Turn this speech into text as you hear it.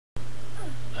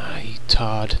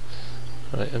hard.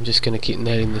 Right, I'm just going to keep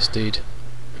nailing this dude.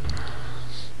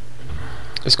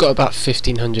 It's got about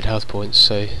 1500 health points,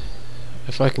 so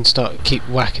if I can keep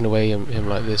whacking away him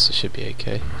like this, it should be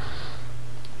okay.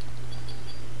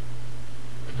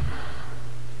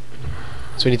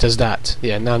 So when he does that,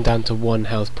 yeah, now I'm down to 1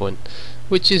 health point,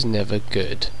 which is never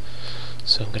good.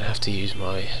 So I'm going to have to use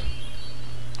my...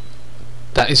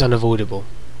 That is unavoidable,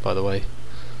 by the way.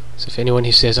 So if anyone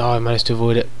who says, oh, I managed to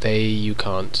avoid it, you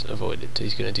can't avoid it.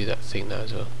 He's going to do that thing now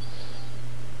as well.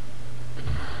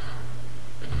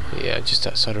 Yeah, just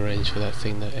outside of range for that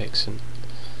thing, that excellent.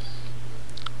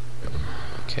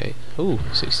 Okay, ooh,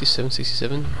 67,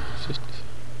 67, 50.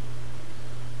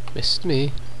 Missed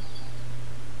me.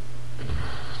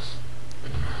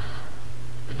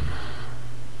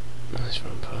 Let's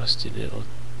run past you, little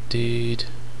dude.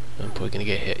 I'm probably going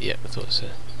to get hit. Yep, I thought so.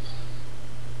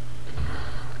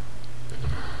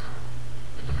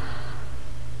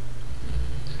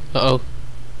 Uh-oh.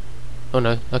 Oh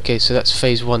no. Okay, so that's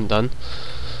phase 1 done.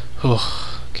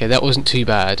 Oh, okay, that wasn't too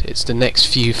bad. It's the next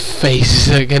few phases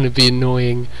that are going to be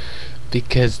annoying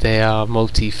because they are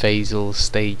multi-phasal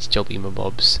stage jobby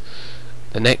mobs.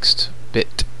 The next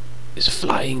bit is a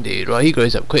flying dude. Right, he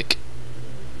grows up quick.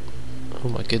 Oh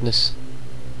my goodness.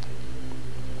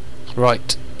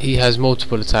 Right, he has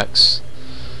multiple attacks.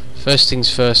 First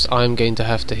things first, I'm going to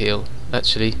have to heal.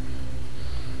 Actually,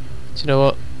 do you know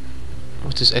what?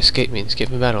 What does escape mean? Escape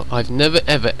from battle. I've never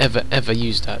ever ever ever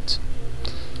used that.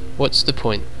 What's the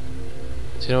point?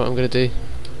 Do you know what I'm going to do?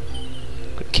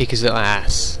 I'm going to kick his little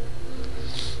ass.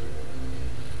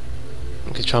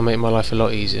 I'm going to try and make my life a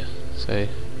lot easier. So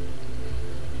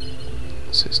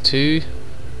it's 2,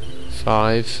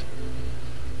 5,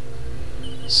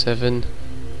 7,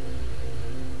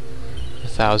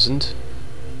 1000.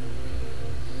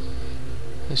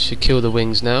 This should kill the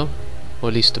wings now, or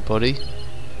at least the body.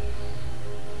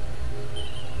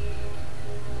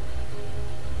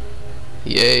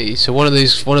 Yay! So one of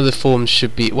the forms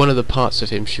should be, one of the parts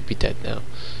of him should be dead now,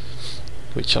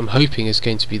 which I'm hoping is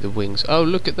going to be the wings. Oh,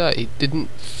 look at that! It didn't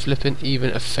flippin'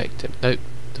 even affect him. Nope,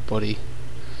 the body.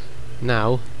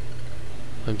 Now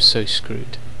I'm so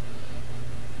screwed.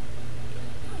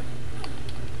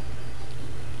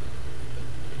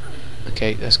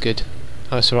 Okay, that's good.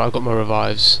 Oh, it's alright, I've got my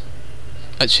revives.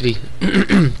 Actually,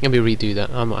 let me redo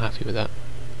that. I'm not happy with that.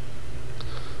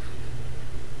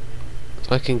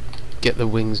 If I can get the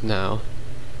wings now.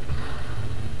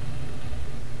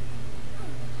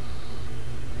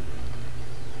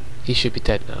 He should be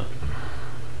dead now.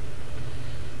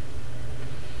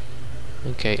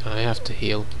 Okay, I have to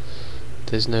heal.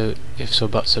 There's no ifs or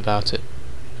buts about it.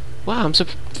 Wow, I'm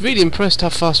really impressed how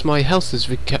fast my health is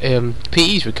PE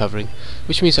is recovering,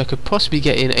 which means I could possibly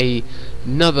get in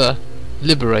another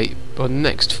liberate on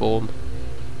next form.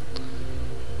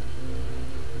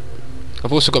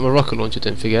 I've also got my rocket launcher,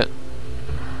 don't forget.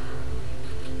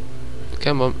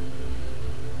 Come on.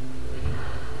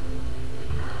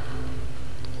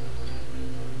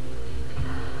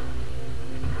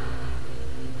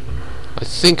 I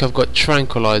think I've got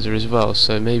tranquilizer as well,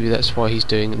 so maybe that's why he's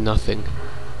doing nothing.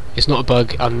 It's not a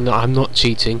bug. I'm not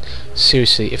cheating.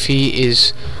 Seriously, if he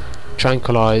is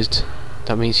tranquilized,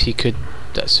 that means he could.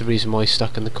 That's the reason why he's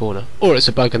stuck in the corner, or it's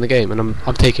a bug in the game, and I'm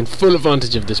taking full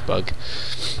advantage of this bug.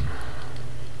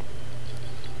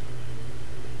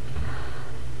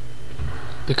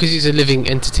 Because he's a living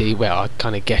entity. Well, I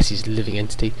kind of guess he's a living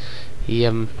entity. He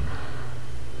is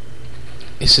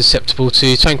susceptible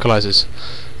to tranquilizers.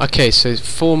 Okay, so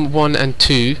form 1 and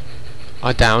 2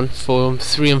 are down. Form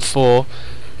 3 and 4.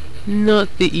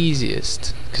 Not the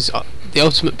easiest, because the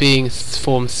ultimate being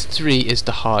form 3 is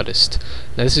the hardest.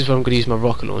 Now this is where I'm going to use my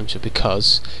rocket launcher,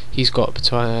 because he's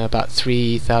got about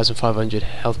 3,500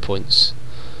 health points.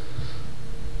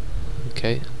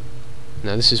 Okay,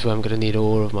 now this is where I'm going to need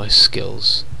all of my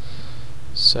skills.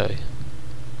 So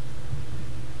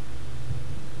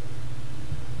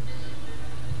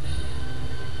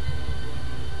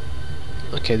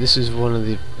okay, this is one of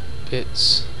the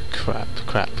bits. Crap.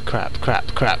 Ah,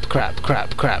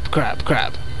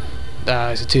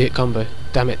 it's a 2-hit combo.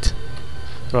 Damn it.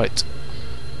 Right.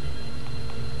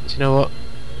 Do you know what?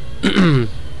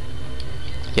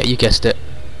 Yeah, you guessed it.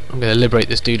 I'm going to liberate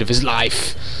this dude of his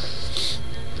life.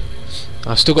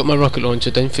 I've still got my rocket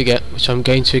launcher, don't forget, which I'm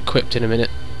going to equip in a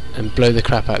minute, and blow the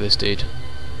crap out of this dude.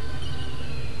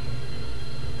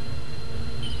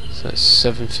 So that's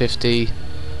 750.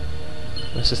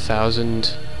 That's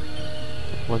 1,000.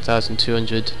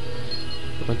 1,200,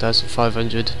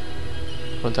 1,500,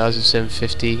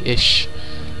 1,750-ish.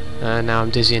 Now I'm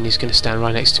dizzy and he's going to stand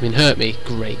right next to me and hurt me.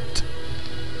 Great.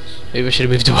 Maybe I should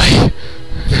have moved away.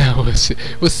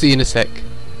 We'll see in a sec.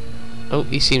 Oh,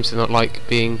 he seems to not like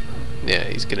being... Yeah,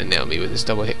 he's gonna nail me with this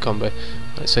double hit combo.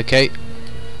 That's okay.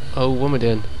 Oh, what am I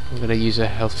doing? I'm gonna use a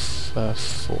health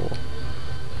 4.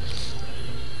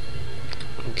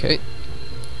 Okay.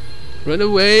 Run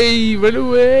away! Run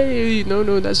away! No,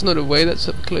 no, that's not away. That's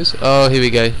up close. Oh, here we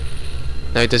go.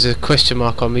 Now there's a question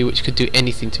mark on me, which could do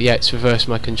anything to... Yeah, it's reversed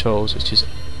my controls, which is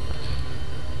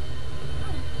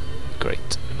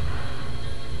great.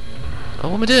 Oh,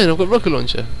 what am I doing? I've got a rocket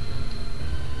launcher.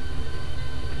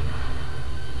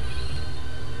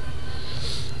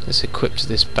 Let's equip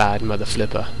this bad mother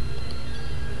flipper.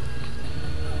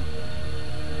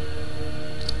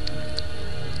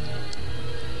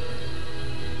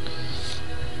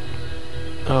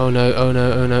 Oh no, oh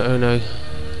no, oh no, oh no.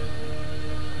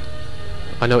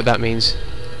 I know what that means.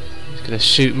 He's gonna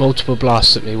shoot multiple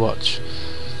blasts at me, watch.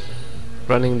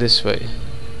 Running this way.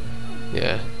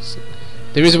 Yeah.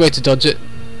 There is a way to dodge it.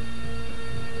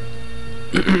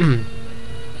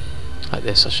 Like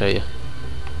this, I'll show you.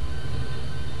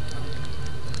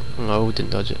 Oh,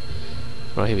 didn't dodge it.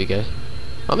 Right, here we go.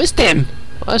 I missed him!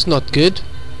 Well, that's not good.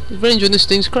 The range on this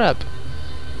thing's crap.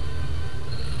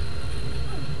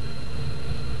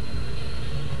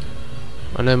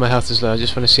 I know my health is low, I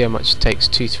just want to see how much it takes.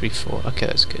 2, 3, 4. Okay,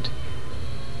 that's good.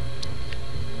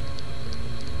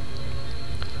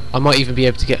 I might even be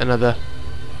able to get another...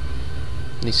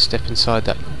 Need to step inside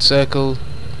that circle.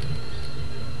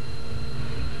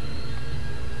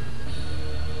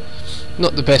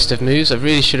 Not the best of moves, I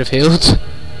really should have healed.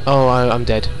 Oh, I'm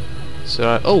dead.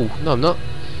 So, oh, no I'm not.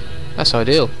 That's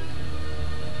ideal.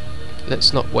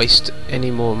 Let's not waste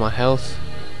any more of my health.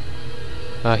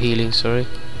 Healing, sorry.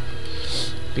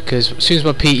 Because as soon as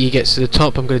my PE gets to the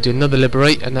top, I'm going to do another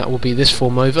liberate, and that will be this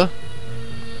form over.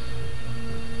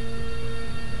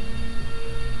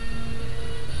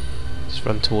 Just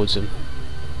run towards him.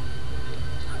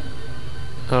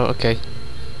 Oh, okay.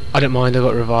 I don't mind, I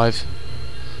got revive.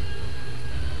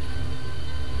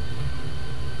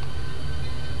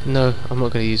 No, I'm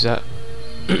not going to use that.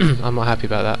 I'm not happy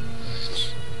about that.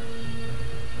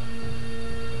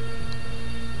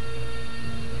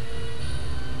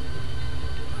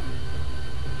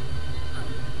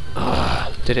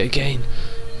 Ah, did it again.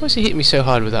 Why is he hitting me so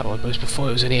hard with that one? Whereas before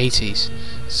it was only 80s.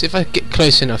 So if I get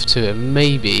close enough to him,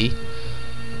 maybe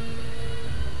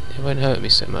it won't hurt me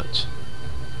so much.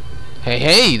 Hey,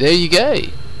 hey, there you go.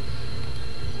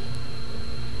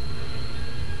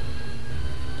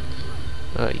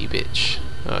 Oh, you bitch.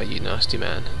 Oh, you nasty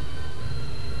man.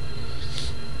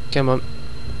 Come on.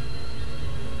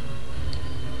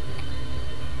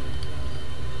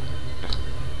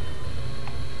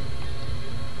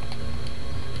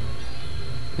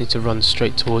 Need to run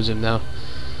straight towards him now.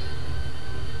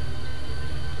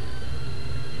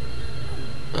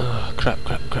 Oh, crap,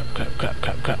 crap, crap, crap, crap,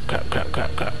 crap, crap, crap, crap,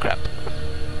 crap, crap, crap.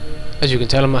 As you can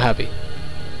tell, I'm not happy.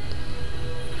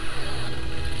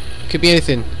 Could be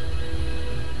anything.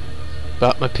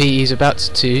 But my PE is about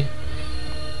to...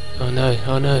 Oh no,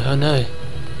 oh no, oh no.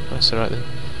 That's alright then.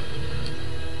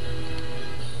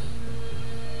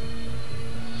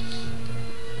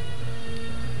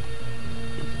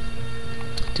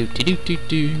 Do do do do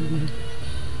do.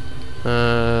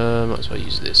 Might as well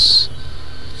use this.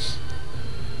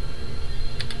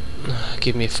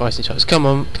 Give me a fighting chance. Come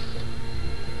on.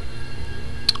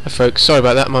 Hi folks, sorry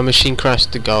about that. My machine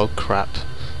crashed. Oh crap.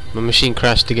 My machine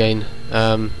crashed again.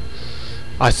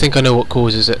 I think I know what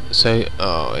causes it. So,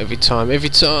 oh, every time,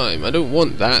 I don't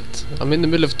want that. I'm in the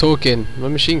middle of talking. My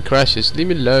machine crashes. Leave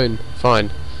me alone.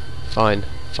 Fine, fine,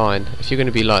 fine. If you're going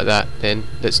to be like that, then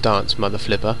let's dance, mother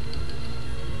flipper.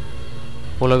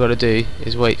 All I got to do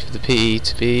is wait for the PE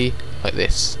to be like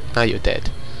this. Now you're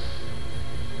dead.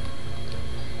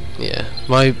 Yeah,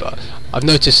 I've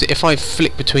noticed that if I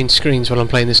flick between screens while I'm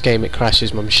playing this game, it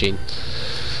crashes my machine.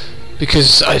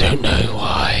 Because I don't know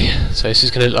why. So this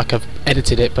is going to look like I've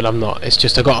edited it, but I'm not. It's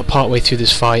just I got a part way through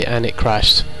this fight and it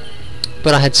crashed.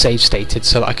 But I had save stated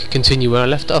so that I could continue where I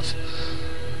left off.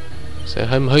 So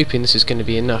I'm hoping this is going to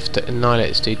be enough to annihilate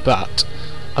this dude, but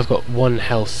I've got 1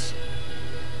 health.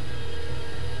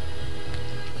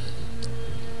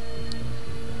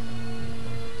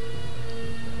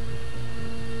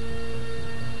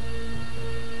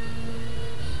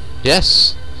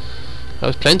 Yes, that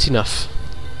was plenty enough.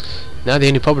 Now the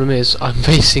only problem is I'm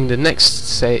facing the next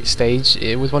stage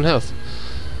with 1 health.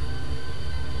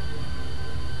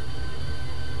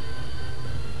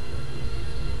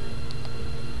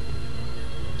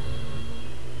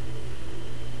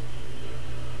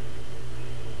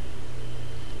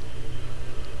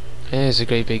 There's a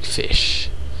great big fish.